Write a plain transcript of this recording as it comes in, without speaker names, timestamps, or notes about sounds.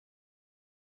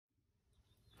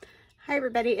Hi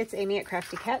everybody, it's Amy at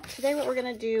Crafty Cat. Today what we're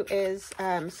going to do is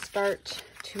start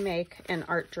to make an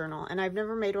art journal, and I've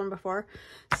never made one before,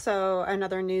 so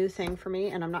another new thing for me,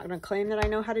 and I'm not going to claim that I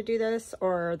know how to do this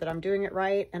or that I'm doing it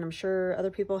right, and I'm sure other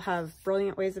people have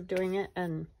brilliant ways of doing it,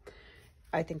 and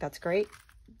I think that's great.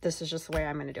 This is just the way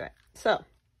I'm going to do it. So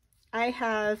I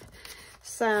have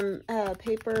some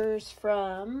papers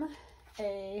from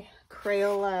a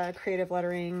Crayola creative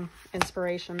lettering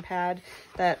inspiration pad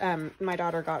that my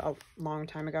daughter got a long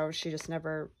time ago. She just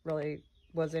never really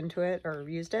was into it or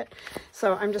used it.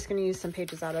 So I'm just going to use some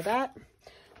pages out of that.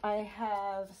 I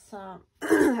have some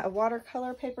a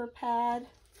watercolor paper pad.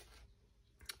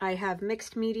 I have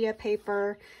mixed media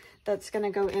paper that's going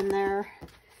to go in there.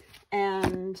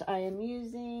 And I am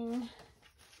using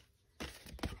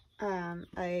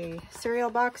a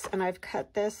cereal box, and I've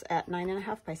cut this at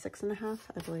 9.5 by 6.5.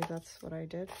 I believe that's what I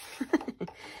did.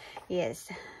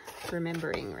 Yes,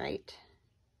 remembering right.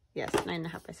 Yes,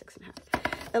 9.5 by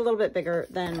 6.5. A little bit bigger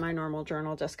than my normal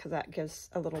journal, just because that gives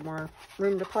a little more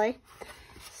room to play.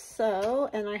 So,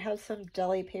 and I have some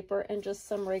deli paper and just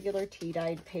some regular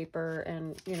tea-dyed paper,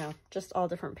 and you know, just all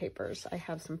different papers. I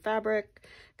have some fabric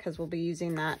because we'll be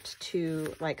using that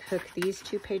to like hook these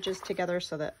two pages together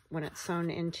so that when it's sewn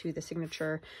into the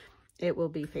signature, it will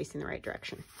be facing the right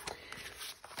direction.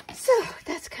 So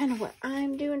that's kind of what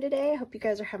I'm doing today. I hope you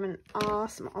guys are having an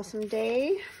awesome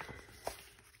day.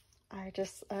 I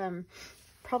just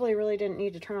probably really didn't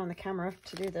need to turn on the camera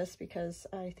to do this because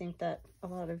I think that a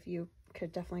lot of you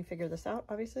could definitely figure this out,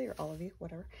 obviously, or all of you,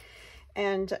 whatever.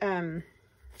 And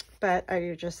but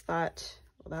I just thought,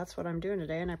 well, that's what I'm doing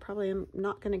today, and I probably am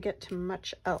not going to get to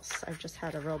much else. I've just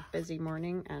had a real busy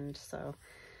morning, and so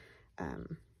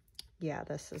yeah,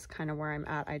 this is kind of where I'm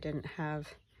at. I didn't have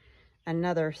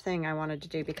another thing I wanted to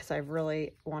do because I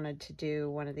really wanted to do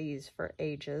one of these for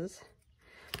ages.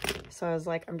 So I was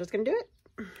like, I'm just gonna do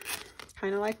it.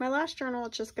 Kind of like my last journal.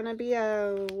 It's just gonna be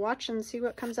a watch and see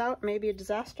what comes out. Maybe a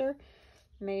disaster,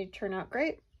 may turn out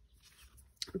great,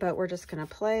 but we're just gonna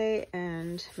play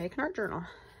and make an art journal.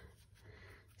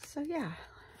 So yeah,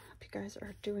 hope you guys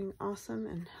are doing awesome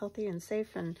and healthy and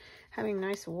safe and having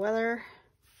nice weather.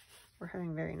 We're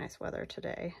having very nice weather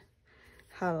today.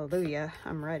 Hallelujah,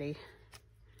 I'm ready.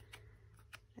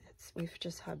 We've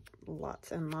just had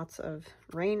lots and lots of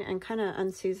rain and kind of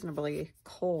unseasonably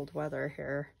cold weather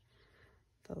here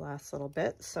the last little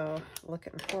bit, so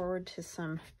looking forward to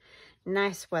some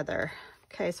nice weather.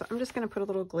 Okay, so I'm just going to put a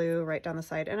little glue right down the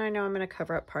side, and I know I'm going to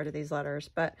cover up part of these letters,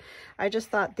 but I just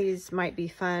thought these might be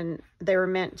fun. They were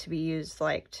meant to be used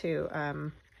like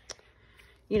to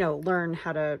you know, learn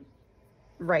how to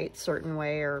write certain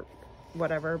way or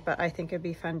whatever, but I think it'd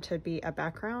be fun to be a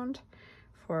background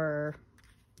for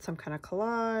some kind of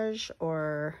collage,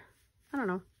 or I don't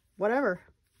know, whatever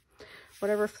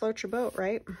floats your boat,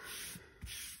 right?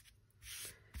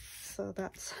 So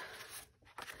that's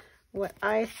what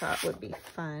I thought would be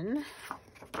fun.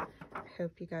 I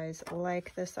hope you guys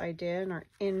like this idea and are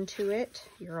into it.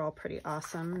 You're all pretty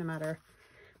awesome, no matter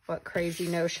what crazy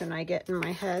notion I get in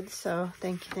my head. So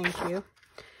thank you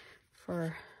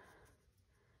for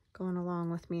going along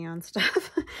with me on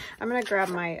stuff. I'm going to grab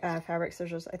my fabric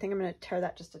scissors. I think I'm going to tear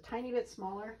that just a tiny bit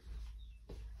smaller.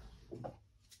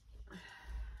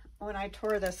 When I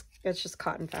tore this, it's just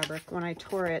cotton fabric. When I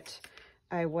tore it,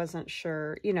 I wasn't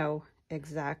sure, you know,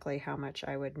 exactly how much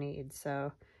I would need.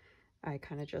 So I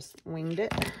kind of just winged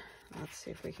it. Let's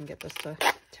see if we can get this to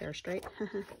tear straight.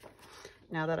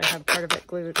 Now that I have part of it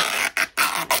glued,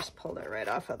 I just pulled it right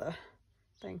off of the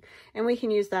thing. And we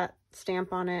can use that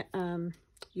stamp on it.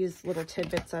 Use little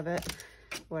tidbits of it,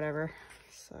 whatever.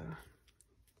 So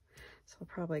I'll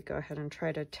probably go ahead and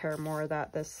try to tear more of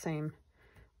that this same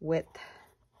width.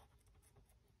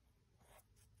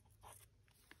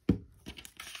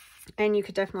 And you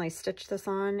could definitely stitch this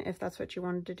on if that's what you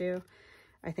wanted to do.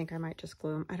 I think I might just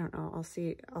glue them. I don't know. I'll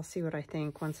see what I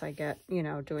think once I get, you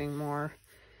know, doing more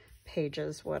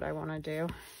pages, what I want to do.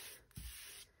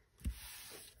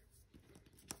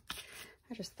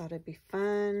 I just thought it'd be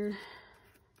fun.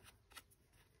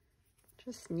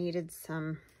 Just needed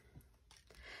some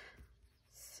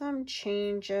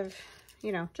change of,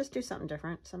 you know, just do something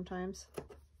different sometimes.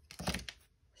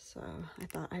 So I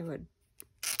thought I would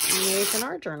make an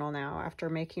art journal now after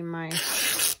making my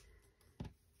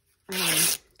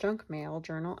junk mail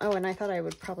journal. Oh, and I thought I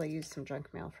would probably use some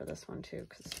junk mail for this one too,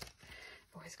 because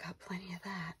I've always got plenty of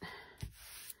that.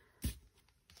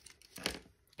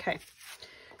 Okay.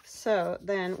 So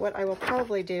then what I will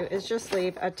probably do is just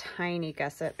leave a tiny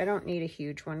gusset. I don't need a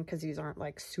huge one because these aren't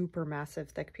like super massive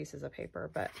thick pieces of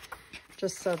paper, but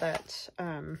just so that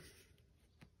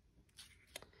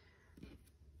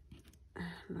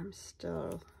And I'm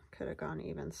still, could have gone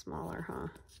even smaller, huh?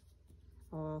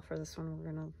 Oh, well, for this one,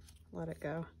 we're gonna let it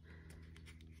go.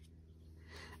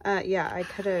 Yeah, I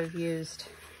could have used,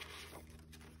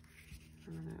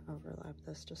 I'm gonna overlap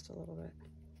this just a little bit.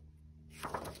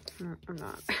 No, I'm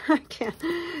not.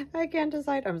 I can't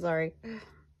decide. I'm sorry.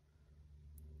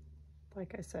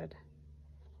 Like I said,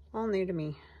 all new to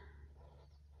me.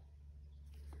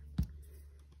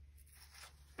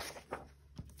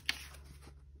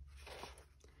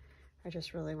 I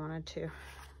just really wanted to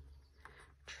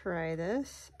try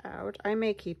this out. I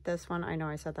may keep this one. I know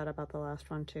I said that about the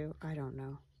last one too. I don't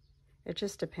know. It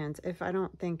just depends. If I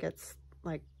don't think it's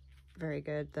like very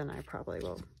good, then I probably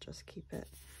will just keep it,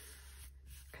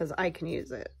 because I can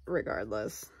use it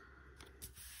regardless.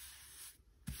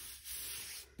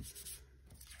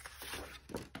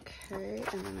 Okay,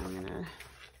 and then I'm gonna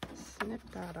snip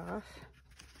that off.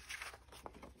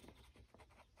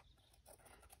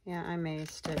 Yeah, I may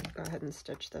go ahead and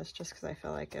stitch this just because I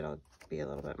feel like it'll be a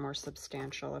little bit more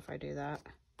substantial if I do that.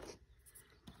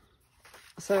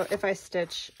 So if I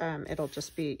stitch, it'll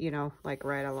just be, you know, like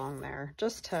right along there,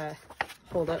 just to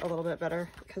hold it a little bit better,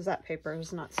 because that paper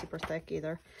is not super thick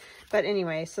either. But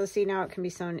anyway, so see, now it can be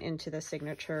sewn into the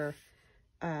signature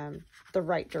the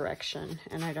right direction,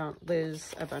 and I don't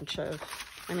lose a bunch of,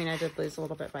 I mean, I did lose a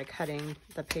little bit by cutting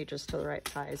the pages to the right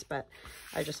size, but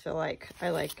I just feel like I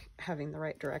like having the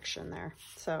right direction there.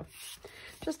 So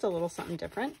just a little something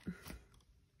different.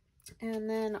 And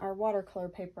then our watercolor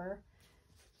paper,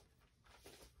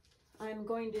 I'm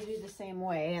going to do the same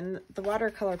way. And the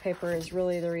watercolor paper is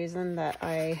really the reason that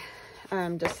I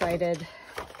decided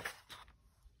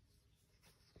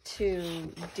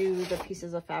to do the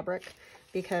pieces of fabric,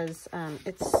 because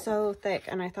it's so thick.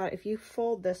 And I thought if you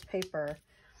fold this paper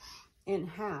in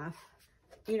half,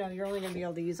 you know, you're only going to be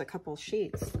able to use a couple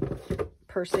sheets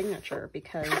per signature,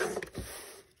 because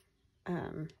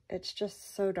it's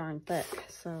just so darn thick.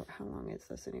 So how long is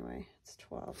this anyway? It's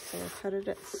 12. So we'll cut it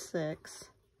at 6,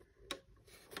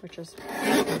 which is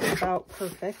about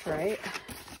perfect, right?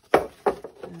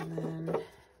 And then,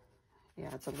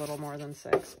 yeah, it's a little more than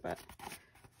 6, but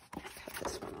cut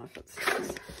this one off at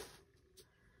 6.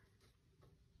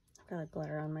 I've got a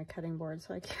glare on my cutting board,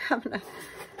 so I keep having to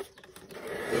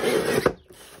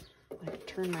like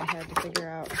turn my head to figure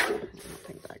out. I don't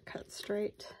think that cut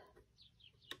straight.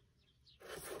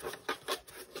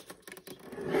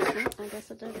 I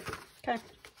guess it did. Okay.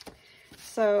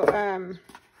 So,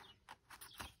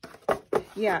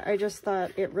 yeah, I just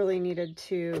thought it really needed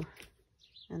to,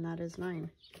 and that is 9.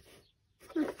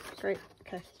 Great.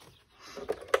 Okay.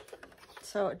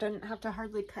 So it didn't have to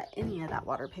hardly cut any of that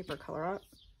water paper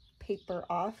paper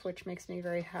off, which makes me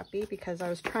very happy, because I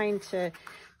was trying to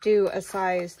do a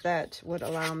size that would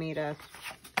allow me to,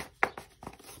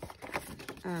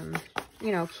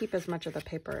 you know, keep as much of the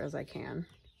paper as I can,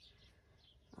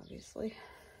 obviously.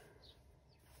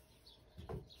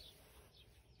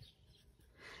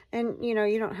 And, you know,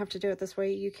 you don't have to do it this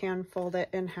way. You can fold it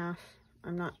in half.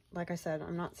 I'm not, like I said,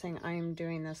 I'm not saying I'm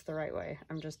doing this the right way.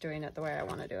 I'm just doing it the way I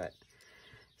want to do it.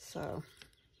 So,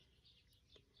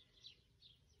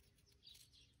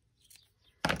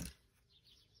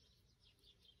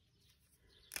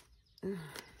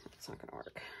 that's not going to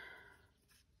work.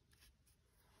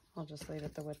 I'll just leave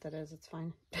it the width it is. It's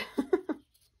fine.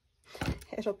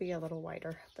 It'll be a little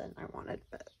wider than I wanted,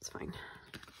 but it's fine.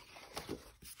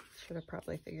 Should have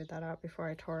probably figured that out before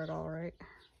I tore it all, right?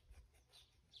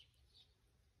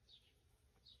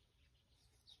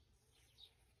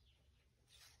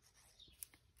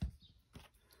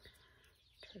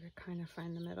 Try to kind of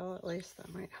find the middle, at least.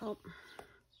 That might help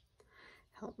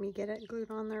me get it glued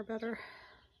on there better.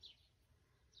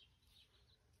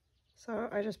 So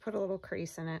I just put a little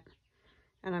crease in it,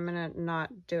 and I'm gonna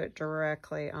not do it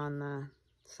directly on the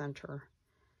center.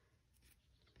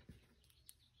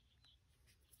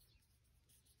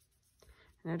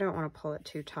 And I don't want to pull it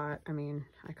too taut. I mean,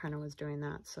 I kind of was doing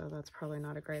that, so that's probably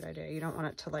not a great idea. You don't want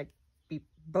it to like be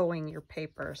bowing your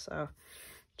paper, so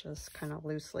just kind of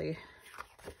loosely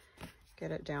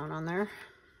get it down on there.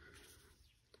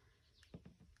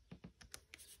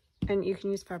 And you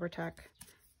can use Fabri-Tac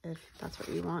if that's what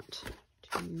you want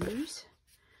to use.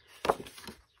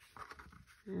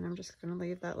 And I'm just going to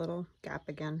leave that little gap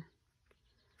again.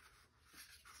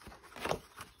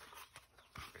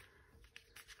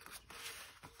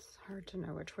 It's hard to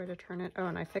know which way to turn it. Oh,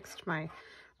 and I fixed my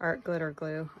art glitter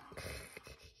glue.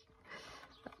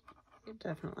 I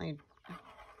definitely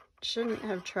shouldn't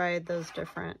have tried those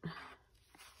different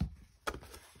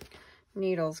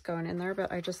needles going in there,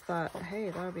 but I just thought, hey,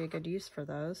 that would be a good use for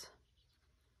those.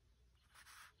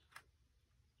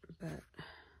 But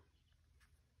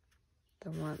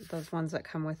those ones that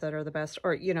come with it are the best,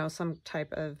 or you know, some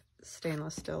type of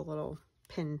stainless steel little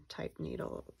pin type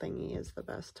needle thingy is the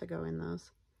best to go in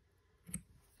those.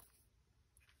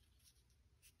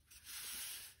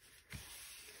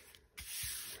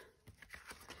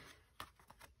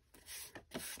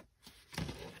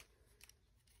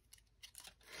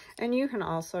 And you can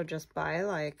also just buy,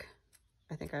 like,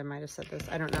 I think I might have said this,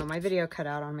 I don't know, my video cut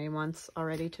out on me once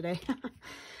already today.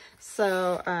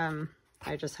 So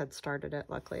I just had started it.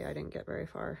 Luckily I didn't get very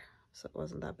far, so it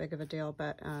wasn't that big of a deal.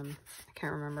 But I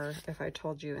can't remember if I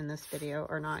told you in this video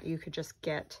or not. You could just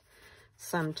get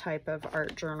some type of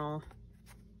art journal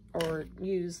or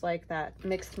use like that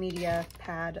mixed media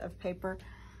pad of paper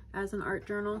as an art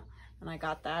journal. And I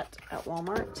got that at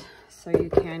Walmart, so you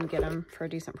can get them for a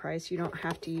decent price. You don't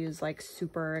have to use like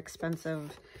super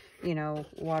expensive, you know,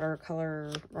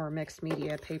 watercolor or mixed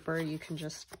media paper. You can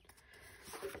just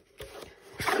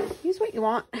use what you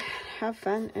want, have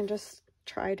fun, and just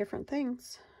try different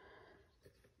things.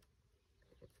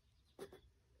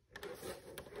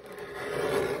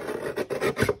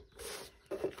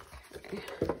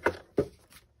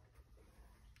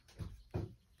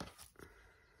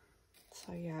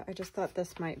 So yeah, I just thought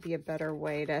this might be a better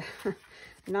way to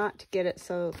not get it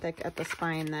so thick at the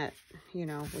spine that, you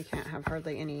know, we can't have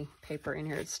hardly any paper in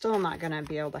here. It's still not going to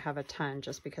be able to have a ton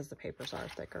just because the papers are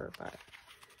thicker, but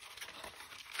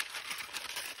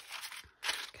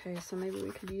okay, so maybe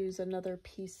we could use another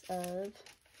piece of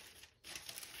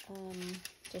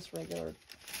just regular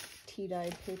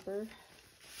tea-dyed paper.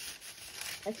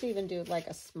 I could even do like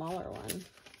a smaller one.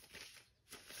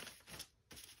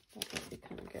 That might be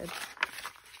kind of good.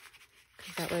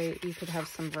 That way you could have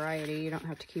some variety. You don't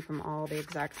have to keep them all the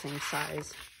exact same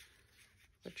size,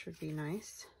 which would be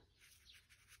nice.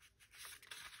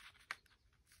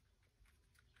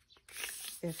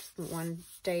 If one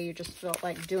day you just felt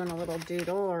like doing a little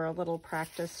doodle or a little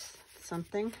practice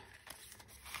something,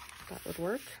 that would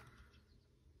work.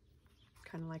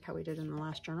 Kind of like how we did in the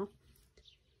last journal.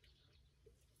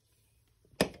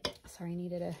 Sorry, I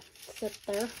needed a sip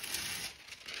there.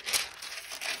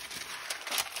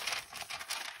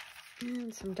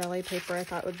 And some deli paper I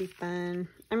thought would be fun.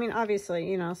 I mean, obviously,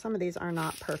 you know, some of these are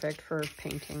not perfect for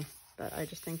painting, but I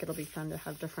just think it'll be fun to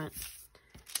have different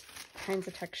kinds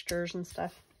of textures and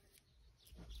stuff.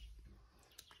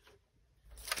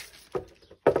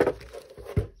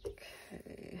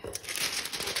 Okay.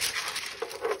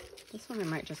 This one I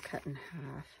might just cut in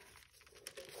half.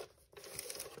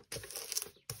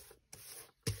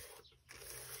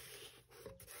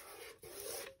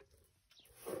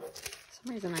 For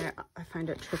some reason I find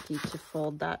it tricky to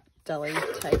fold that deli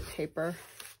type paper.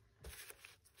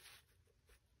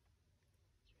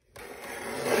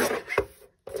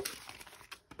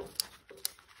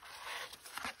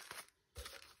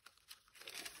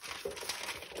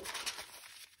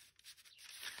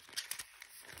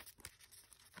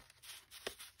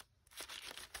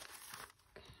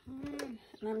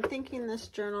 And I'm thinking this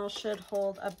journal should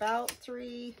hold about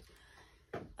 3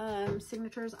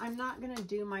 signatures. I'm not going to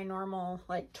do my normal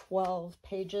like 12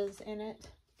 pages in it.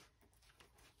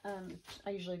 I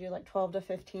usually do like 12 to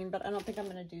 15, but I don't think I'm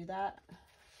going to do that.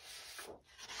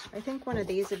 I think one of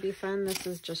these would be fun. This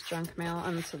is just junk mail,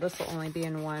 and so this will only be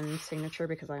in 1 signature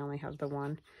because I only have the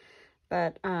 1.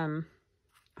 But I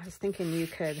was thinking you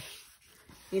could,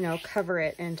 you know, cover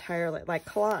it entirely, like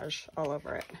collage all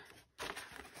over it.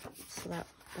 So that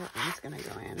one's going to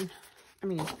go in. I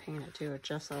mean, you can paint it too, a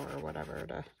gesso or whatever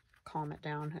to calm it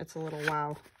down. It's a little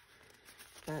wow.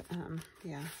 But,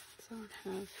 yeah. So I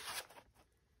have...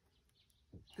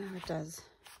 Oh, it does.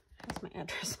 It has my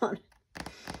address on it.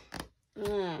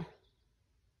 How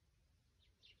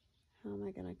am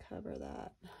I going to cover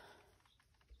that?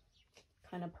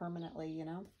 Kind of permanently, you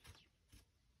know?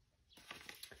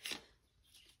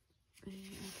 And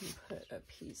I can put a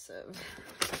piece of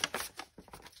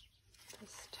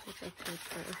this type of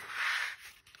paper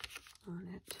on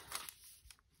it.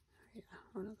 Yeah,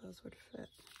 one of those would fit.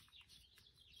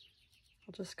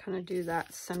 I'll just kind of do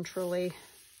that centrally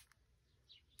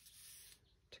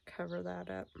to cover that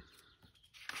up.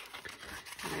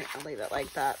 All right, I'll leave it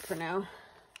like that for now.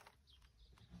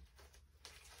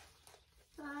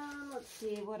 Let's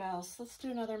see, what else? Let's do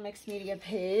another mixed media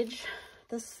page.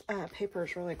 This paper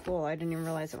is really cool. I didn't even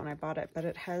realize it when I bought it, but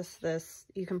it has this,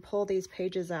 you can pull these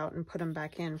pages out and put them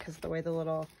back in because the way the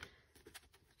little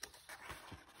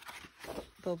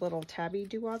tabby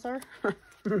dooahs are.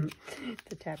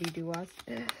 The tabby dooahs.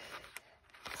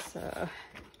 So,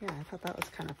 yeah, I thought that was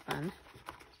kind of fun.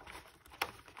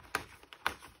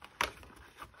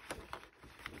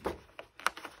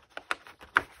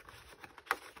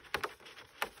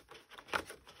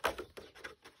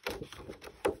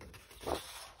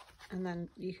 and then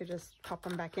you could just pop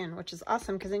them back in, which is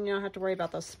awesome because then you don't have to worry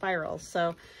about those spirals.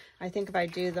 So I think if I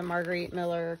do the Marguerite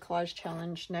Miller Collage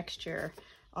Challenge next year,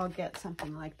 I'll get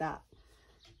something like that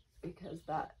because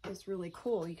that is really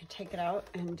cool. You could take it out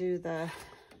and do the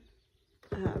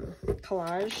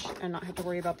collage and not have to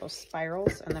worry about those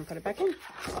spirals and then put it back in.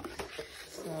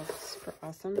 So super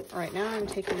awesome. All right, now I'm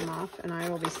taking them off and I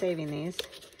will be saving these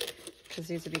because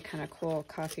these would be kind of cool,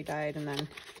 coffee dyed and then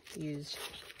used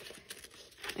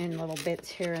in little bits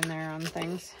here and there on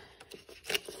things.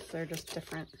 They're just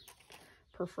different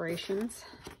perforations.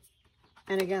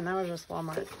 And again, that was just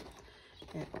Walmart.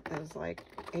 It was like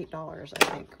 $8, I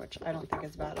think, which I don't think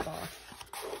is bad at all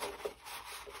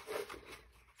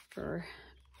for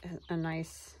a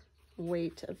nice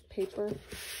weight of paper.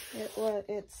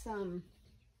 It's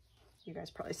you guys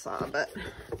probably saw, but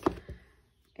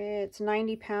it's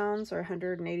 90 pounds or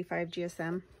 185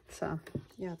 GSM. So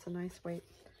yeah, it's a nice weight.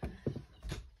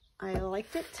 I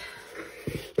liked it.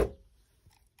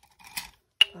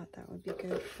 Thought that would be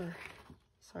good for,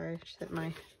 sorry, just hit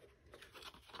my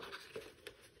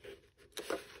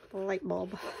light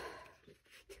bulb.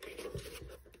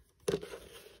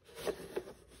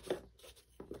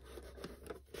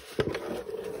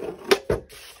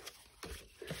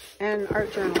 And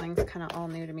art journaling is kind of all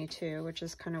new to me too, which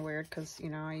is kind of weird because,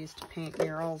 you know, I used to paint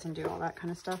murals and do all that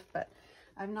kind of stuff, but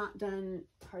I've not done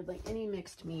hardly any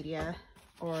mixed media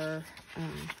or,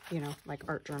 you know, like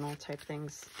art journal type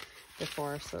things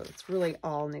before. So it's really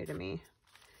all new to me.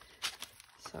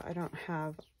 So I don't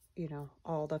have, you know,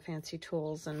 all the fancy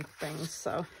tools and things.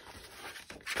 So,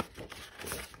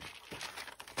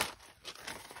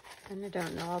 and I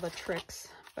don't know all the tricks,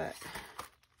 but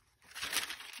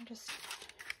I'm just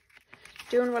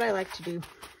doing what I like to do.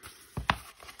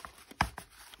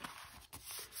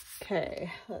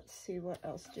 Okay, let's see what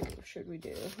else should we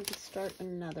do. We could start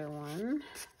another one.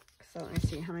 So let me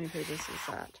see, how many pages is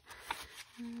that?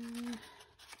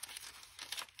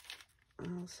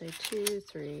 I'll say 2,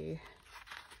 3,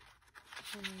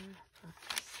 4, 5,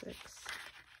 6,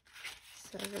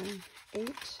 7,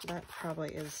 8. That probably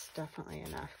is definitely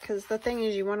enough. Because the thing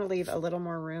is, you want to leave a little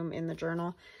more room in the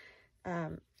journal.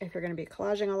 If you're going to be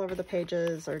collaging all over the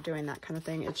pages or doing that kind of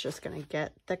thing, it's just going to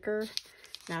get thicker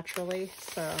naturally.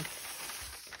 So,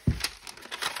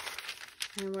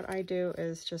 and what I do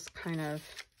is just kind of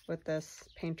with this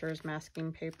painter's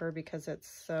masking paper, because it's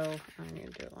so, I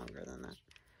need to do it longer than that.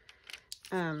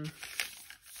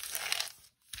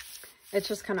 It's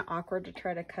just kind of awkward to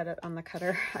try to cut it on the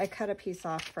cutter. I cut a piece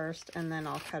off first and then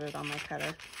I'll cut it on my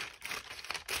cutter.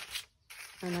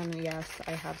 And then, yes,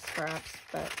 I have scraps,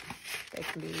 but they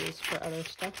can be used for other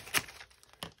stuff,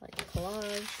 like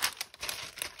collage.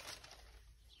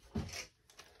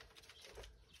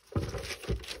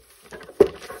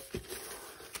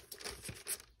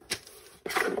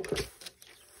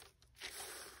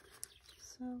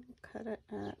 So, cut it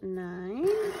at 9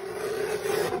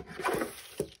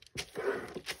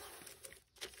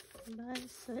 by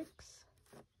 6.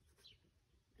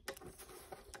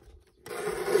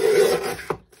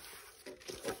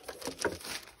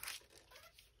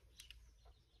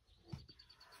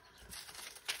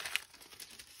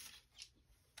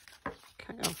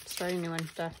 Starting a new one,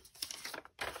 duh.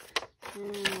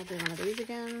 And I'll do one of these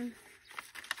again,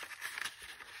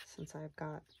 since I've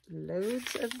got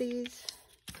loads of these.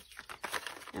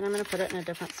 And I'm going to put it in a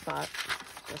different spot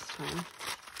this time.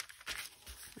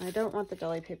 And I don't want the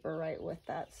deli paper right with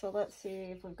that. So let's see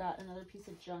if we've got another piece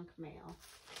of junk mail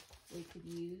we could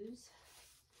use.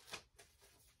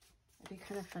 It'd be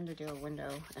kind of fun to do a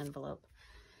window envelope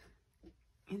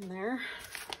in there.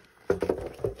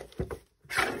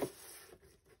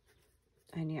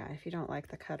 And yeah, if you don't like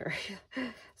the cutter,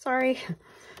 sorry.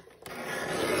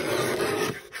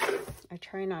 I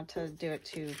try not to do it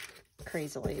too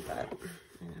crazily, but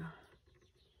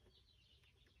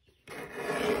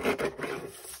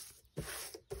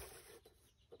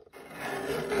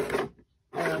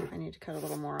oh, I need to cut a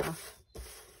little more off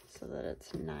so that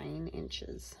it's 9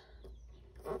 inches.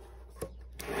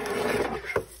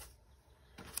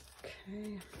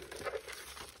 Okay.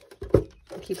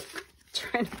 I keep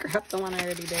trying to grab the one I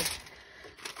already did.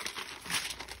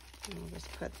 And I'll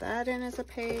just put that in as a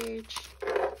page.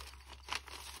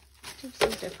 Do some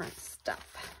different stuff.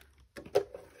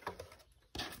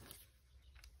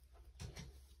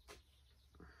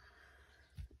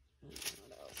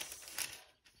 What else?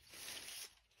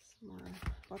 Some more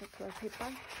watercolor paper.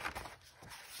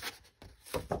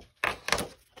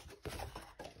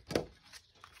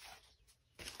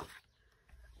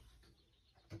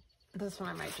 This one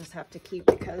I might just have to keep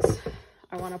because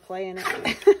I want to play in it.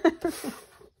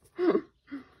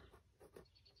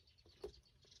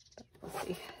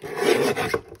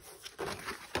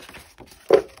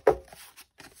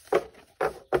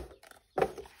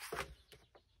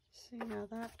 know,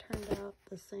 that turned out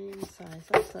the same size.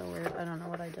 That's so weird. I don't know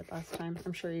what I did last time.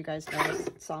 I'm sure you guys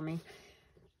saw me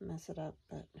mess it up,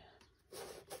 but...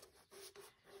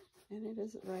 And it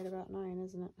is right about 9,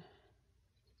 isn't it?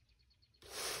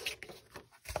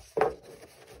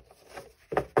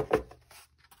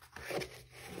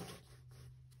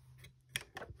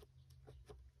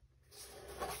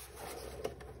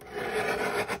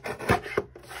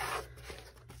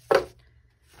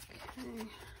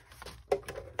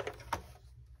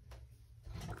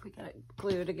 We got it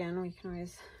glued again. We can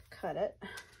always cut it.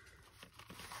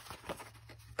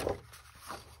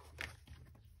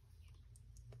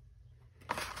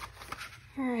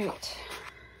 All right.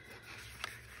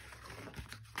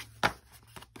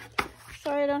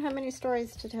 Sorry, I don't have many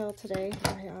stories to tell today.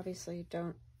 I obviously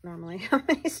don't normally have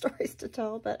many stories to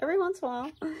tell, but every once in a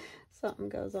while something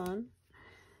goes on.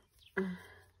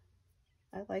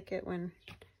 I like it when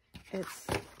it's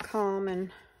calm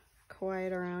and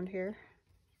quiet around here.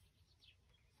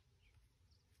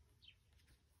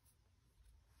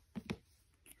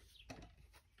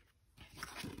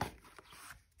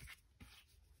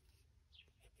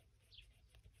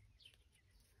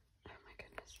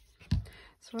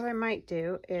 So what I might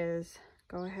do is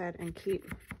go ahead and keep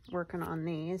working on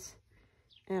these,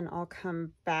 and I'll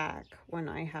come back when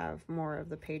I have more of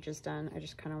the pages done. I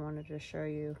just kind of wanted to show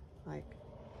you, like,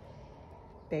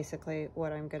 basically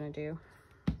what I'm going to do.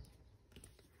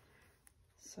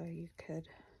 So you could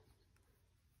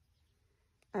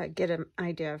get an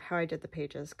idea of how I did the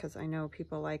pages, because I know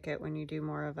people like it when you do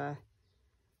more of a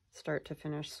start to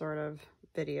finish sort of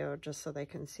video, just so they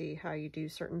can see how you do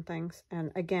certain things.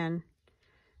 And again,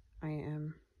 I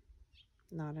am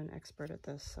not an expert at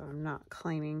this, so I'm not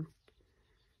claiming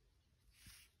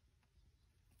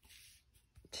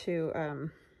to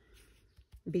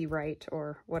be right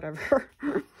or whatever.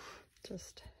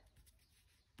 Just,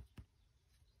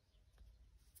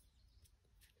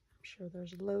 I'm sure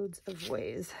there's loads of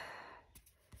ways.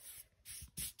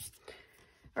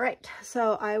 All right,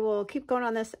 so I will keep going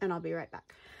on this and I'll be right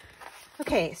back.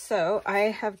 Okay, so I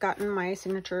have gotten my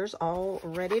signatures all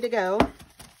ready to go.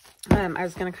 I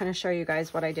was going to kind of show you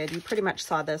guys what I did. You pretty much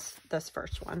saw this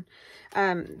first one.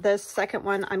 This second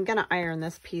one, I'm going to iron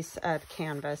this piece of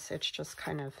canvas. It's just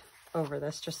kind of over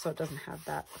this, just so it doesn't have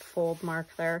that fold mark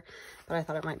there. But I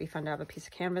thought it might be fun to have a piece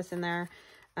of canvas in there.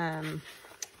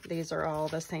 These are all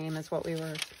the same as what we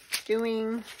were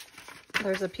doing.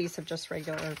 There's a piece of just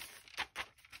regular,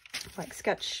 like,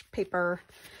 sketch paper.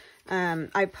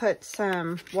 I put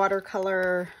some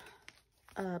watercolor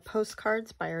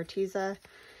postcards by Arteza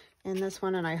in this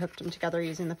one, and I hooked them together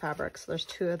using the fabric. So there's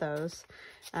 2 of those.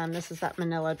 This is that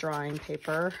manila drawing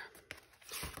paper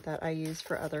that I use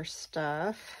for other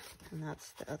stuff, and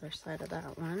that's the other side of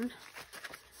that one.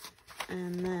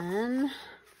 And then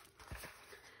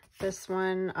this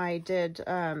one I did,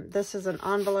 this is an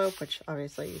envelope, which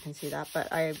obviously you can see that,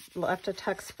 but I left a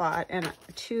tuck spot, and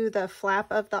to the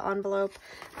flap of the envelope,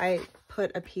 I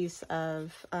put a piece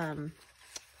of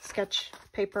sketch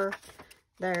paper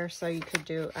there, so you could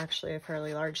do actually a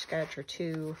fairly large sketch or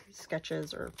 2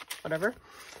 sketches or whatever.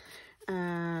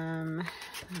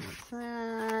 That's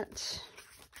that.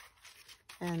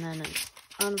 And then an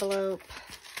envelope.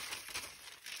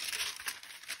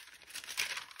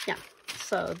 Yeah,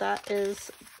 so that is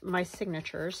my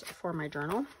signatures for my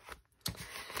journal.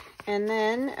 And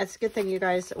then it's a good thing you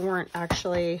guys weren't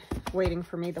actually waiting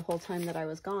for me the whole time that I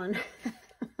was gone.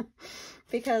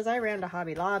 Because I ran to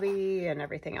Hobby Lobby and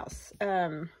everything else.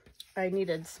 I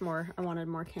wanted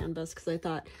more canvas, because I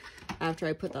thought after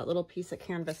I put that little piece of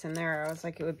canvas in there, I was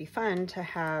like, it would be fun to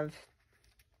have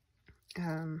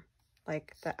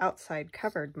like the outside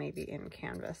covered maybe in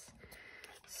canvas.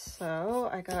 So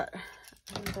I got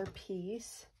another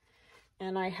piece,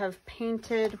 and I have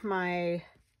painted my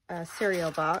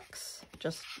cereal box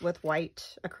just with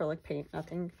white acrylic paint,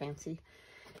 nothing fancy.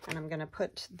 And I'm going to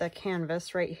put the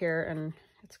canvas right here, and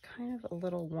it's kind of a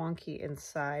little wonky in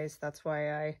size. That's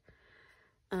why I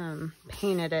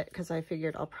painted it, because I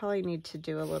figured I'll probably need to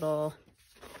do a little,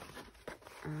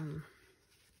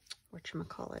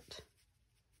 whatchamacallit,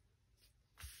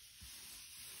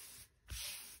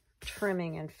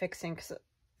 trimming and fixing. Because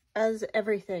as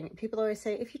everything, people always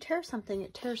say, if you tear something,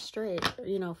 it tears straight,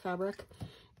 you know, fabric.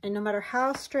 And no matter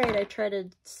how straight I try to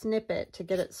snip it to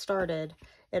get it started,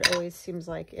 it always seems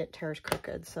like it tears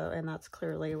crooked. So, and that's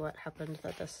clearly what happened,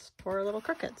 that this tore a little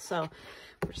crooked. So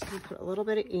we're just gonna put a little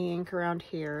bit of ink around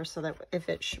here so that if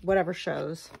it, whatever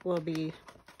shows, will be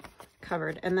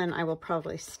covered. And then I will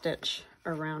probably stitch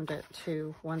around it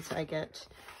too once I get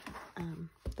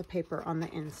the paper on the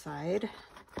inside.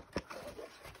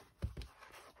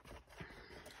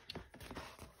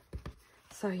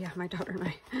 So yeah, my daughter and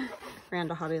I ran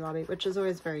to Hobby Lobby, which is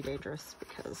always very dangerous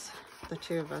because the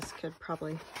two of us could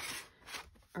probably,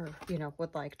 or, you know,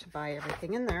 would like to buy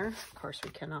everything in there. Of course,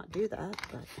 we cannot do that,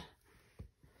 but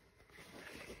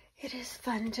it is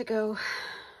fun to go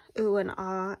ooh and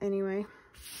ah anyway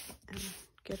and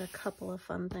get a couple of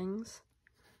fun things.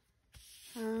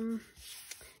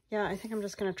 Yeah, I think I'm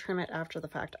just going to trim it after the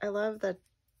fact. I love the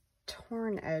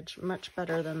torn edge much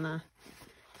better than the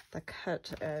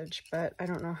cut edge, but I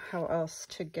don't know how else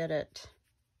to get it.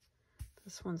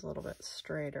 This one's a little bit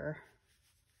straighter.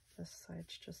 This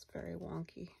side's just very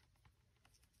wonky.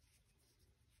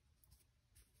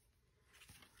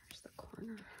 Where's the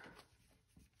corner?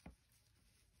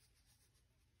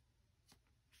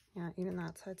 Yeah, even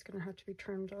that side's gonna have to be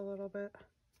trimmed a little bit.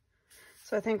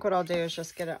 So I think what I'll do is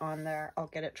just get it on there. I'll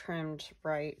get it trimmed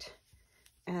right,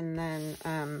 and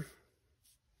then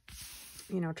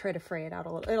you know, try to fray it out a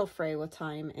little. It'll fray with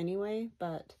time anyway,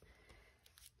 but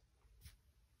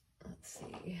let's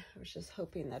see. I was just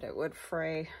hoping that it would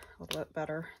fray a little bit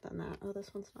better than that. Oh,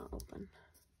 this one's not open.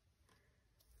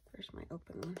 Where's my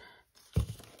open one?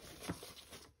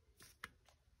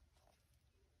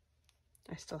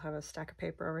 I still have a stack of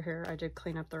paper over here. I did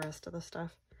clean up the rest of the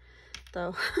stuff,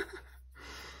 though.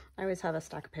 I always have a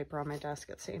stack of paper on my desk,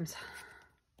 it seems.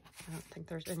 I don't think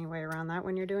there's any way around that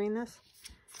when you're doing this.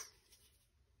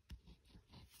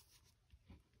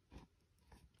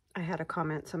 I had a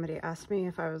comment, somebody asked me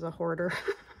if I was a hoarder.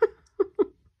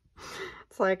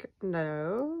 It's like,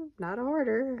 no, not a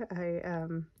hoarder. I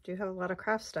do have a lot of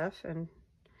craft stuff, and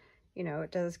you know,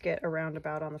 it does get around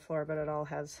about on the floor, but it all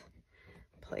has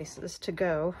places to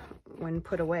go when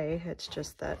put away. It's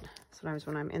just that sometimes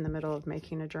when I'm in the middle of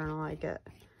making a journal, I get,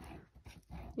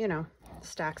 you know,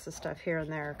 stacks of stuff here and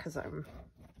there because I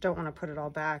don't want to put it all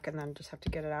back and then just have to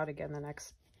get it out again the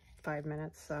next 5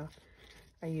 minutes. So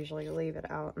I usually leave it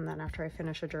out, and then after I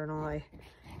finish a journal, I,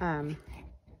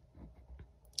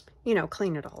 you know,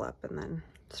 clean it all up and then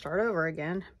start over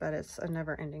again, but it's a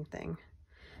never-ending thing.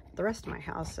 The rest of my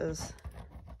house is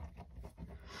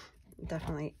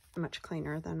definitely much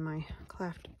cleaner than my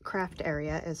craft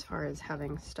area as far as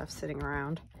having stuff sitting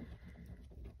around.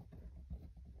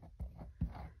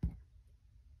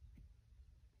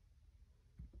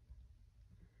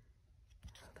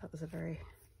 That was a very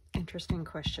interesting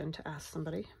question to ask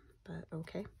somebody, but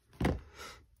okay.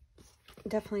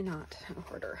 Definitely not a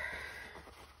hoarder.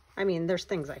 I mean, there's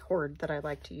things I hoard that I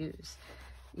like to use,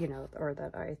 you know, or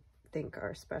that I think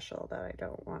are special that I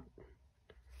don't want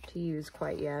to use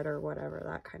quite yet or whatever,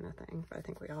 that kind of thing. But I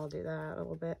think we all do that a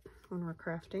little bit when we're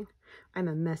crafting. I'm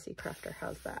a messy crafter,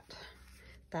 how's that?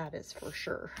 That is for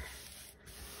sure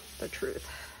the truth.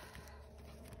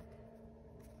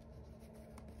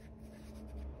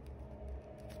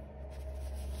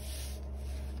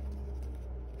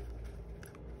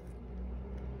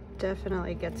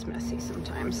 Definitely gets messy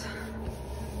sometimes.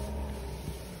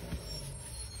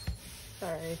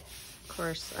 Sorry. Of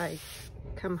course, I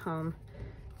come home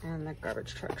and the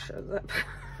garbage truck shows up.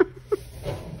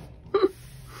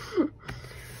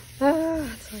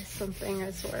 It's always something,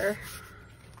 I swear.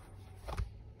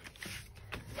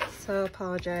 So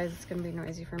apologize, it's gonna be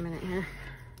noisy for a minute here.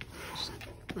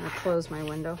 I'm gonna close my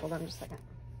window. Hold on just a second.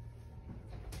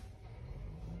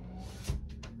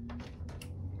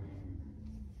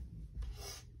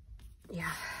 Yeah,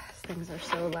 things are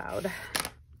so loud.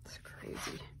 It's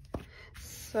crazy.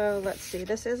 So let's see,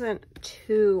 this isn't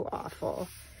too awful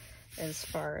as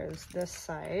far as this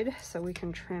side, so we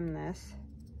can trim this.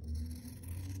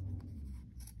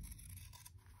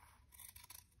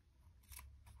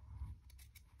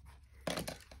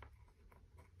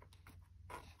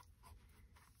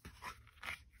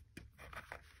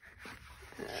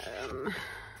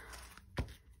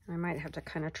 I might have to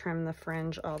kind of trim the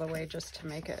fringe all the way just to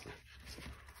make it,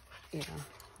 you know,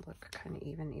 look kind of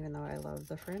even though I love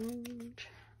the fringe.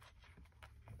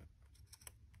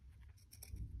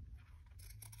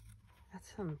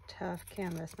 That's some tough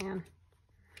canvas, man.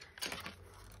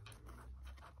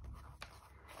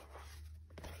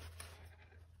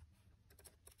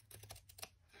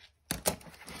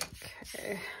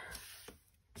 Okay.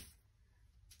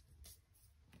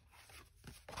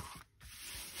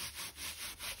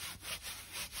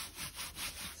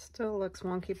 Still looks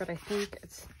wonky, but I think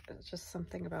it's just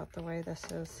something about the way this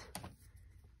is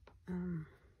on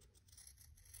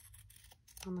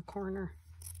the corner.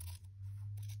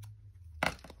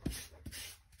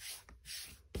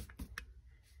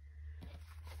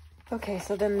 Okay,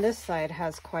 so then this side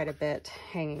has quite a bit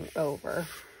hanging over.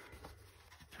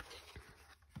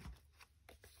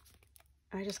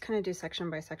 I just kind of do section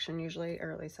by section usually,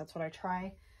 or at least that's what I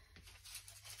try.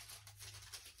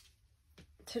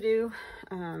 to do.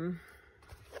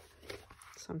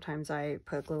 Sometimes I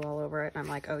put glue all over it and I'm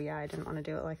like, oh yeah, I didn't want to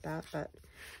do it like that, but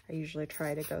I usually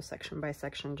try to go section by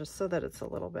section just so that it's a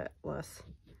little bit less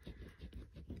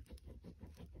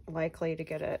likely to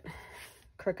get it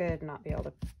crooked and not be able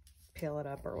to peel it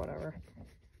up or whatever.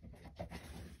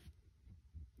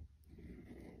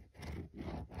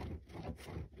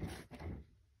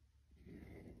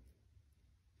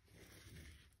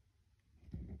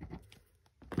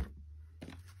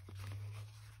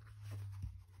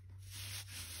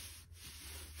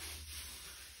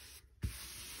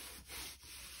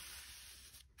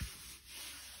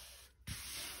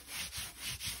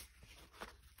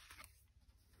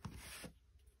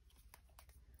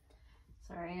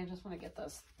 Sorry, I just want to get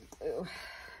this glue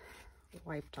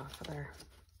wiped off of there.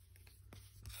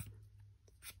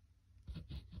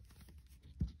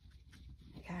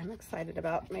 Yeah, I'm excited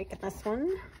about making this one.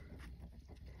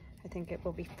 I think it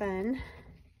will be fun.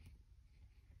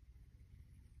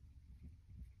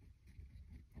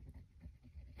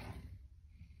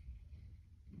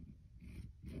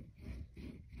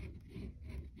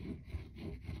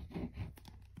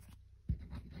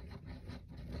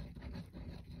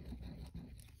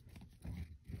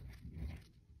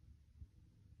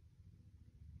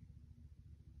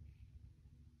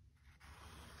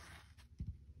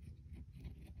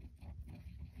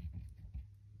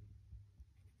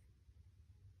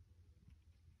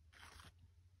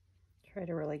 Try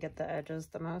to really get the edges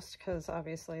the most because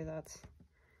obviously that's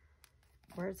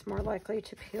where it's more likely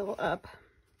to peel up.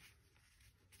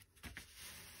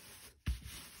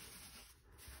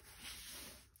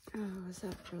 Oh, is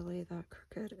that really that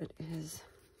crooked? It is.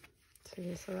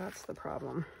 See, so that's the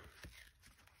problem.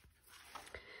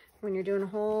 When you're doing a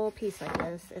whole piece like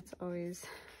this, it's always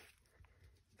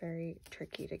very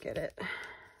tricky to get it.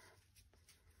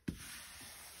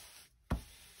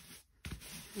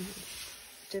 And it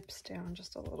dips down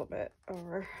just a little bit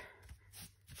over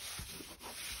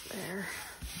there.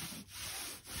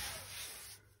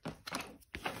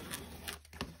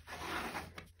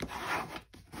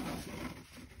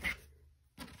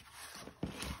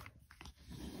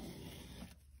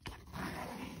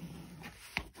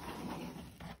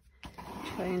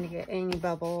 Trying to get any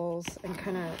bubbles and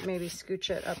kind of maybe scooch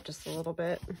it up just a little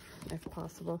bit if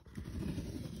possible.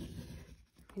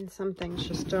 And some things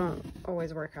just don't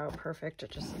always work out perfect.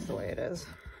 It just is the way it is.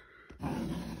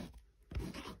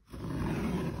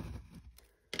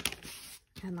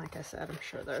 And like I said, I'm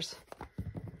sure there's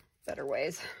better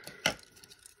ways.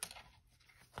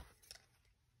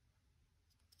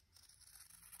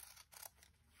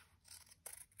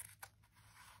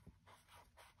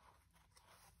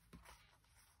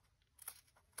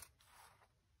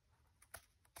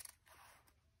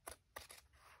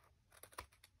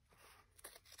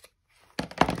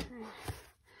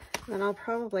 Then I'll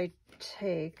probably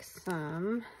take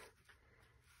some,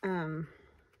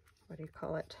 what do you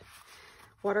call it?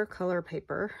 Watercolor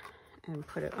paper and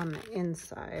put it on the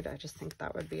inside. I just think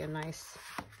that would be a nice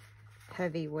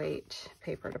heavyweight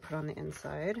paper to put on the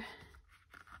inside.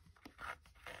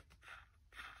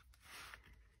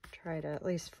 Try to at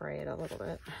least fray it a little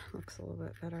bit. Looks a little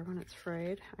bit better when it's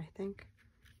frayed, I think.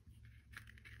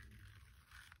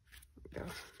 There we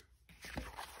go.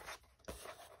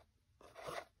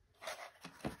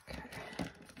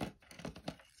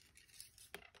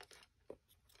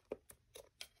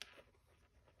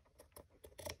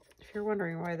 If you're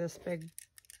wondering why this big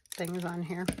thing is on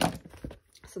here,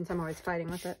 since I'm always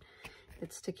fighting with it,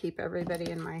 it's to keep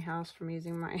everybody in my house from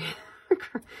using my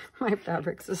my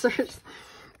fabric scissors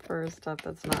for stuff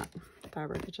that's not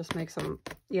fabric. It just makes them,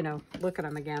 you know, look at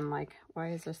them again like,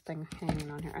 why is this thing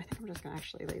hanging on here? I think I'm just gonna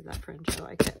actually leave that fringe. I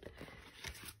like it.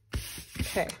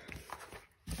 Okay,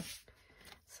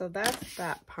 so that's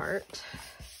that part.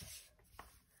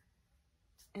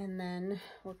 And then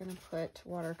we're gonna put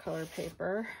watercolor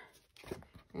paper.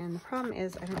 And the problem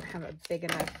is I don't have a big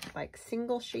enough like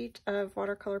single sheet of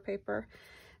watercolor paper.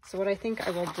 So what I think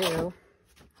I will do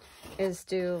is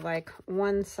do like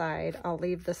one side, I'll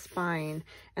leave the spine,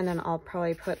 and then I'll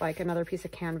probably put like another piece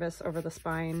of canvas over the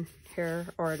spine here,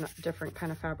 or a different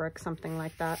kind of fabric, something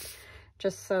like that,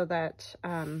 just so that,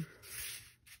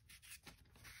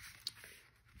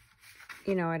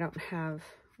 you know, I don't have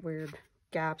weird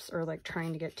gaps or like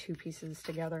trying to get two pieces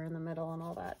together in the middle and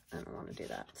all that. I don't want to do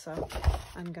that. So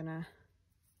I'm gonna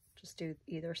just do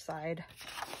either side.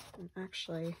 And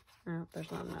actually, no,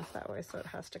 there's not enough that way, so it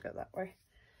has to go that way.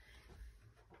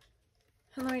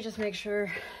 And let me just make sure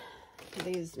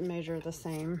these measure the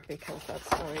same, because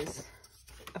that's always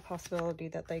a possibility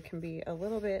that they can be a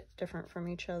little bit different from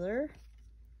each other.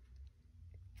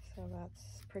 So So that's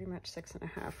pretty much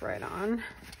 6.5 right on.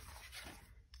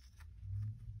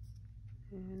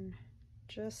 And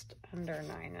just under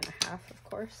 9.5, of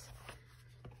course.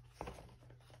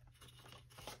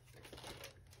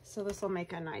 So this will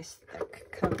make a nice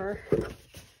thick cover.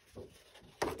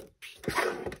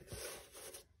 Sorry,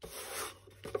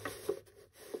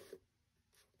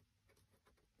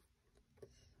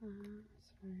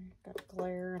 got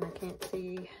glare and I can't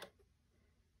see.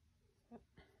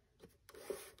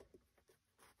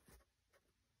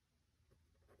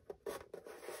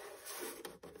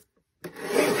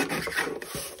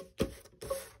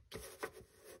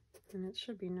 And it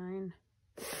should be 9.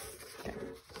 Okay.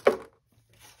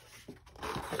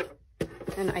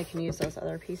 And I can use those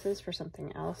other pieces for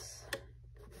something else.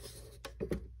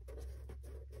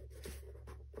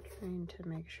 Trying to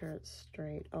make sure it's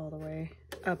straight all the way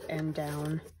up and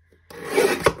down.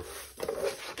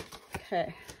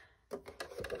 Okay.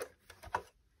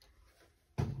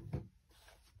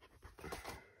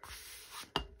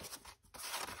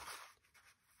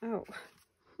 Oh,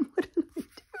 what did I do?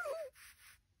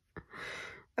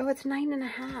 Oh, it's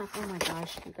 9.5. Oh my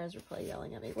gosh, you guys are probably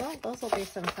yelling at me. Well, those will be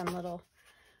some fun little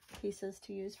pieces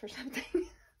to use for something.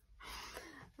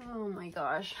 Oh my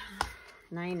gosh.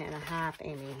 9.5,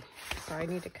 Amy. So I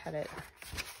need to cut it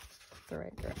the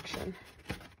right direction.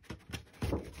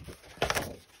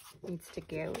 Needs to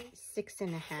go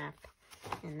 6.5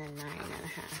 and then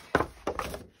 9.5.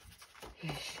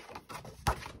 Yeesh.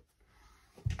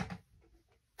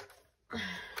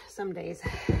 Some days.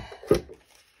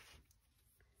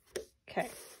 Okay.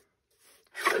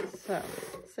 So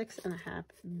 6.5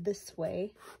 this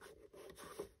way.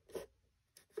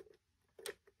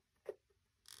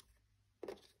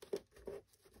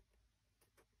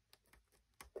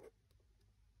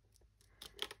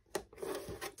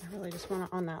 I really just want it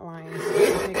on that line,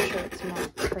 so make sure it's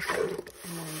not crooked.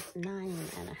 And then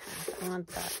 9.5. I want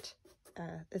that.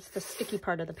 It's the sticky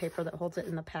part of the paper that holds it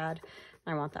in the pad.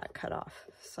 I want that cut off.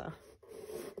 So,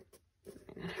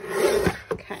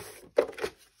 okay.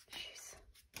 Jeez.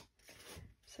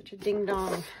 Such a ding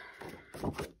dong.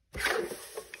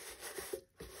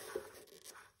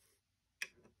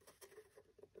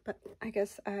 But I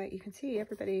guess you can see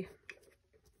everybody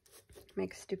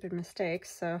makes stupid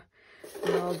mistakes, so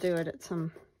we all do it at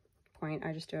some point.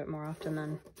 I just do it more often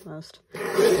than most.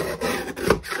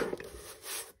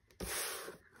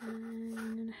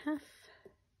 9.5.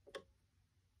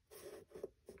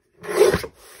 Okay.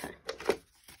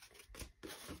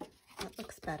 That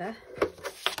looks better.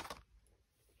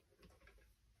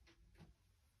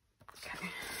 Okay.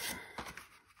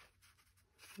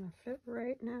 Gonna fit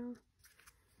right now.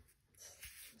 It's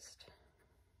just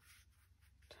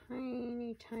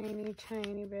tiny, tiny,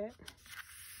 tiny bit.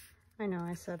 I know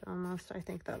I said almost. I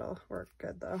think that'll work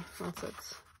good though, once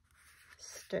it's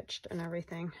stitched and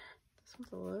everything. This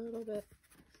one's a little bit,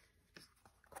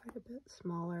 quite a bit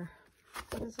smaller.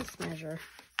 What does this measure?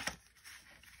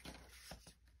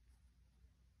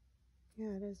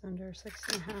 Yeah, it is under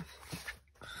 6.5.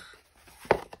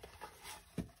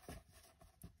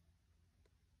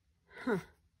 Huh.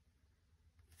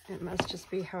 It must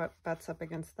just be how it butts up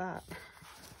against that.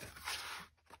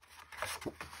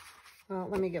 Well,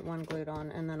 let me get one glued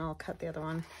on and then I'll cut the other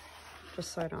one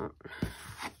just so I don't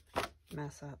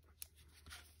mess up.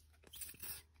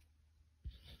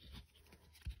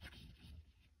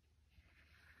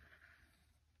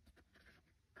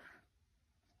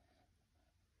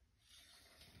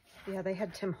 Yeah, they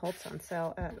had Tim Holtz on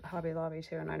sale at Hobby Lobby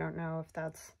too, and I don't know if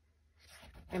that's,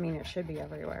 I mean, it should be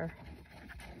everywhere.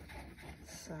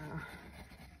 So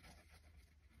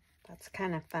that's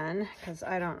kind of fun because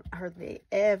I don't hardly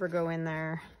ever go in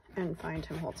there and find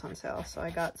Tim Holtz on sale. So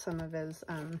I got some of his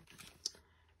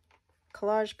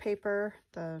collage paper,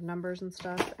 the numbers and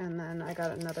stuff, and then I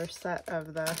got another set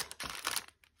of the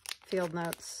field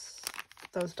notes,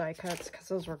 those die cuts, because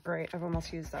those were great. I've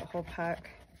almost used that whole pack.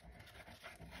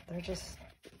 They're just,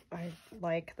 I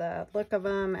like the look of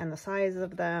them and the size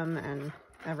of them and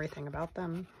everything about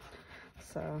them.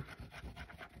 So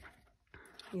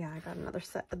yeah, I got another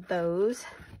set of those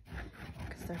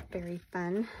because they're very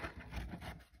fun.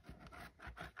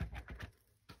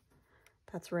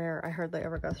 That's rare. I hardly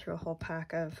ever go through a whole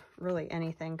pack of really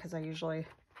anything because I usually,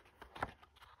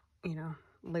 you know,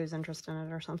 lose interest in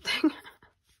it or something.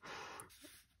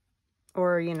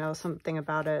 Or, you know, something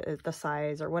about it, the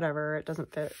size or whatever, it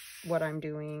doesn't fit what I'm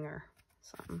doing or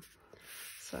something.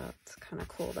 So it's kind of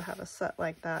cool to have a set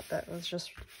like that. That was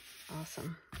just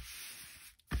awesome.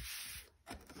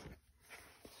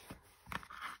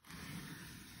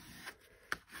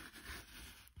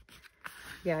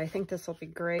 Yeah, I think this will be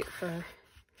great for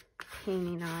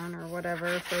painting on or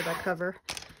whatever for the cover.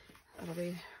 That'll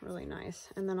be really nice.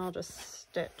 And then I'll just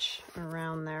stitch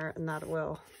around there and that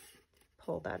will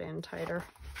pull that in tighter.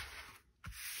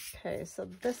 Okay, so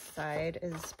this side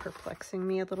is perplexing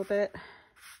me a little bit.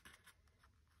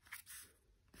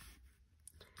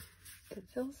 It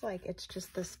feels like it's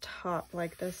just this top,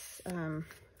 like this,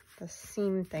 the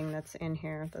seam thing that's in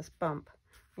here, this bump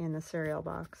in the cereal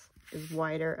box is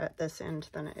wider at this end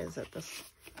than it is at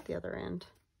the other end.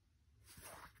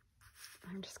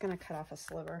 I'm just gonna cut off a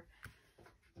sliver.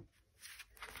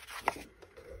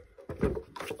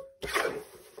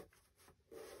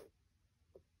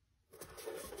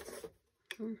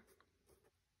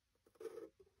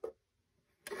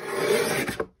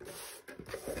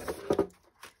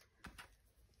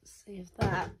 See if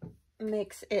that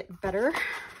makes it better.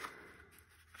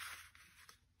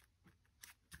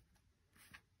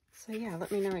 So yeah,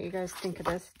 let me know what you guys think of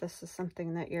this. This is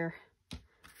something that you're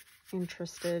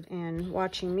interested in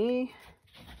watching me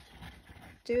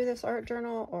do this art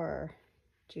journal, or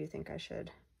do you think I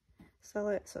should sell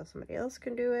it so somebody else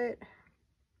can do it?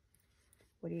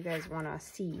 What do you guys want to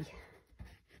see?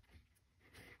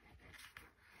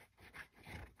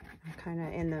 I'm kind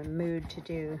of in the mood to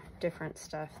do different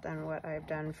stuff than what I've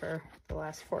done for the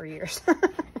last 4 years.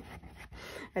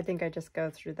 I think I just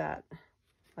go through that,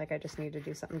 like I just need to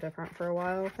do something different for a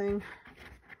while thing.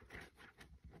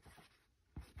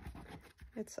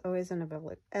 It's always an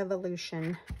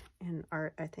evolution in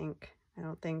art, I think. I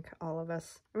don't think all of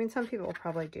us, I mean, some people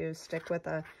probably do stick with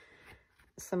a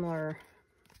similar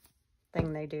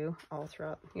thing they do all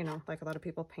throughout, you know, like a lot of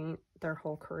people paint their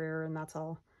whole career and that's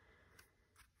all.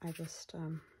 I just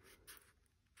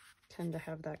tend to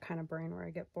have that kind of brain where I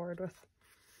get bored with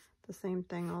the same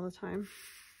thing all the time.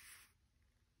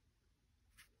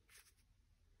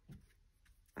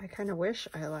 I kind of wish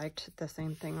I liked the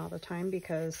same thing all the time,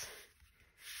 because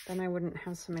then I wouldn't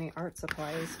have so many art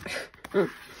supplies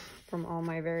from all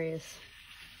my various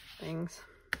things.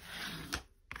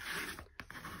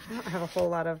 I don't have a whole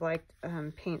lot of like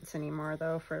paints anymore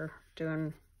though for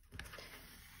doing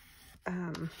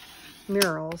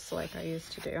murals like I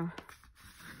used to do,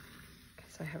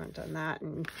 because I haven't done that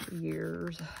in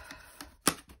years.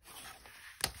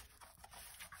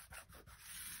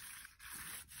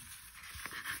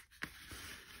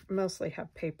 Mostly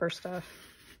have paper stuff,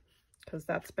 because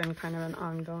that's been kind of an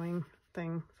ongoing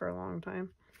thing for a long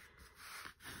time.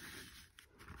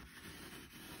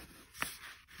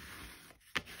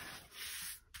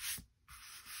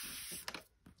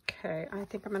 Okay, I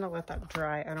think I'm going to let that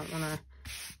dry. I don't want to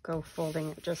go folding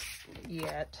it just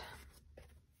yet,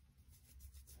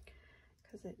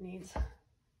 because it needs to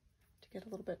get a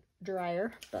little bit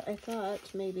drier. But I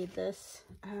thought maybe this,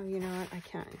 oh, you know what, I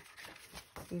can't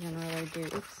even really do,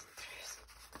 oops,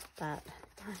 that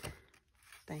darn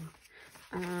thing.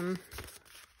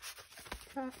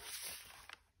 That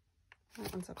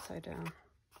one's upside down.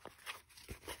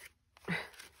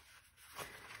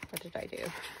 What did I do?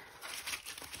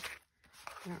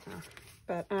 I don't know.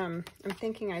 But I'm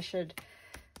thinking I should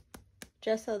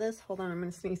gesso this. Hold on, I'm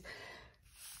gonna sneeze.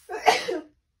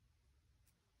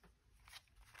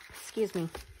 Excuse me.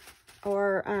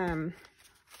 Or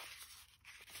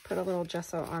put a little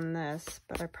gesso on this,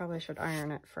 but I probably should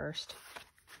iron it first.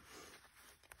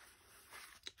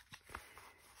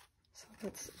 So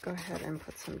let's go ahead and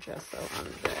put some gesso on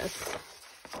this.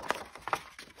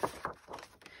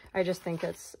 I just think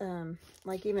it's,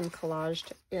 like even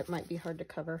collaged, it might be hard to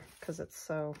cover because it's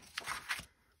so,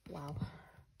 wow.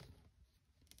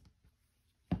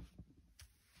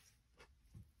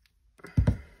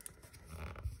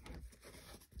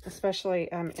 Especially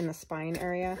in the spine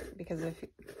area, because if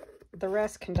the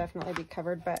rest can definitely be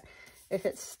covered, but if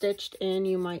it's stitched in,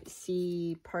 you might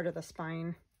see part of the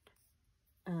spine,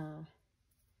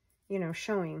 you know,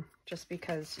 showing, just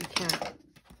because you can't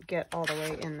get all the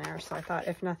way in there. So I thought,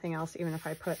 if nothing else, even if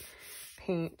I put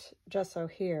paint gesso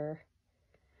here,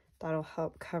 that'll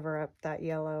help cover up that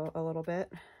yellow a little bit.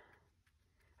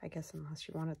 I guess unless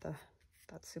you wanted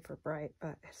that super bright,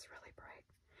 but it's really bright.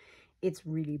 It's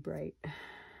really bright.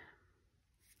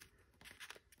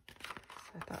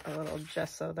 So I thought a little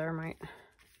gesso there might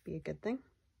be a good thing.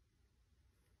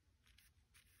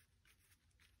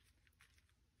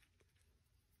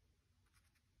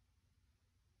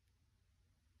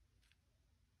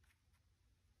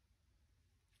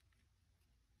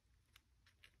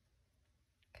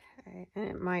 Okay, and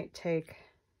it might take,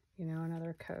 you know,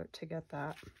 another coat to get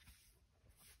that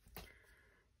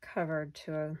covered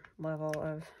to a level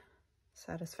of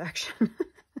satisfaction.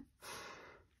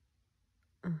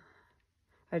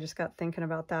 I just got thinking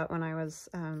about that when I was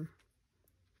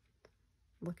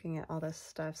looking at all this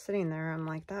stuff sitting there, I'm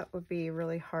like, that would be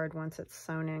really hard once it's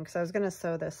sewn in, because I was going to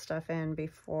sew this stuff in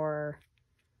before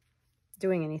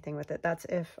doing anything with it. That's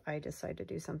if I decide to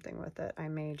do something with it. I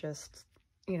may just,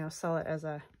 you know, sell it as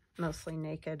a mostly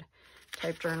naked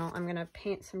type journal. I'm going to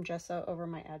paint some gesso over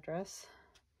my address,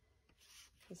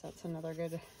 because that's another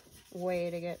good way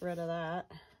to get rid of that.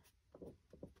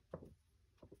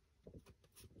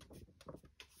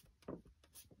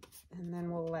 And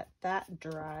then we'll let that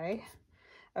dry.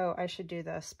 Oh, I should do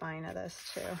the spine of this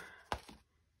too.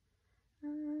 I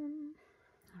don't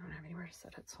have anywhere to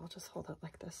set it, so I'll just hold it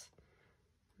like this.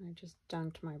 And I just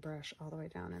dunked my brush all the way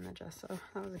down in the gesso.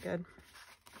 That was good.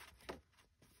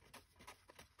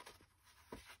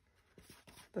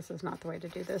 This is not the way to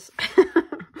do this.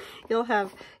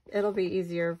 It'll be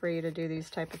easier for you to do these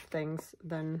type of things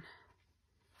than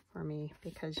for me,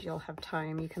 because you'll have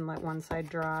time. You can let one side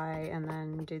dry and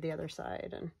then do the other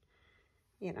side, and,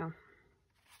 you know,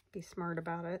 be smart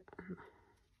about it. I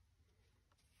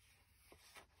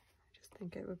just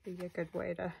think it would be a good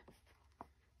way to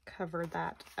cover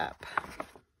that up.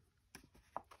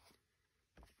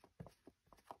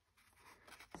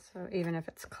 So even if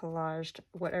it's collaged,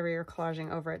 whatever you're collaging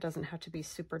over, it doesn't have to be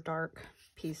super dark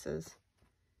pieces.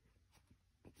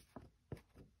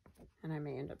 And I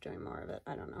may end up doing more of it.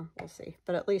 I don't know. We'll see.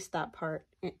 But at least that part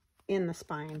in the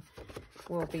spine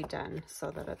will be done,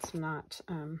 so that it's not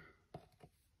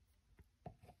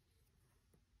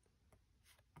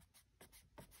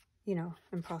you know,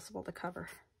 impossible to cover.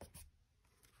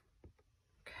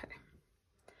 Okay.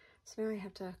 So now I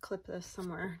have to clip this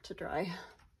somewhere to dry.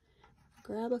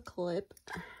 Grab a clip.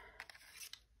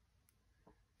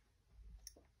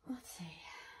 Let's see.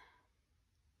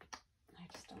 I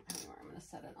just don't know where I'm going to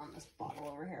set it on this bottle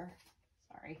over here.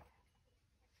 Sorry.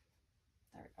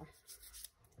 There we go.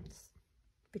 It's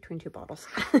between two bottles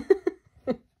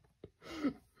that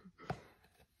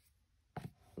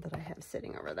I have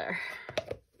sitting over there.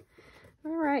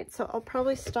 All right, so I'll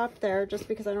probably stop there, just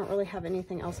because I don't really have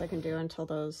anything else I can do until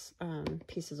those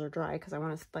pieces are dry, because I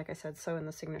want to, like I said, sew in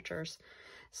the signatures.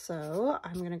 So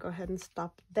I'm going to go ahead and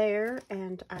stop there,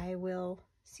 and I will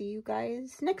see you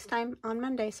guys next time on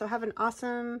Monday. So have an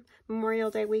awesome Memorial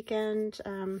Day weekend.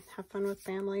 Have fun with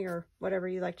family or whatever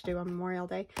you like to do on Memorial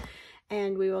Day.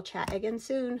 And we will chat again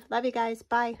soon. Love you guys.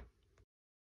 Bye.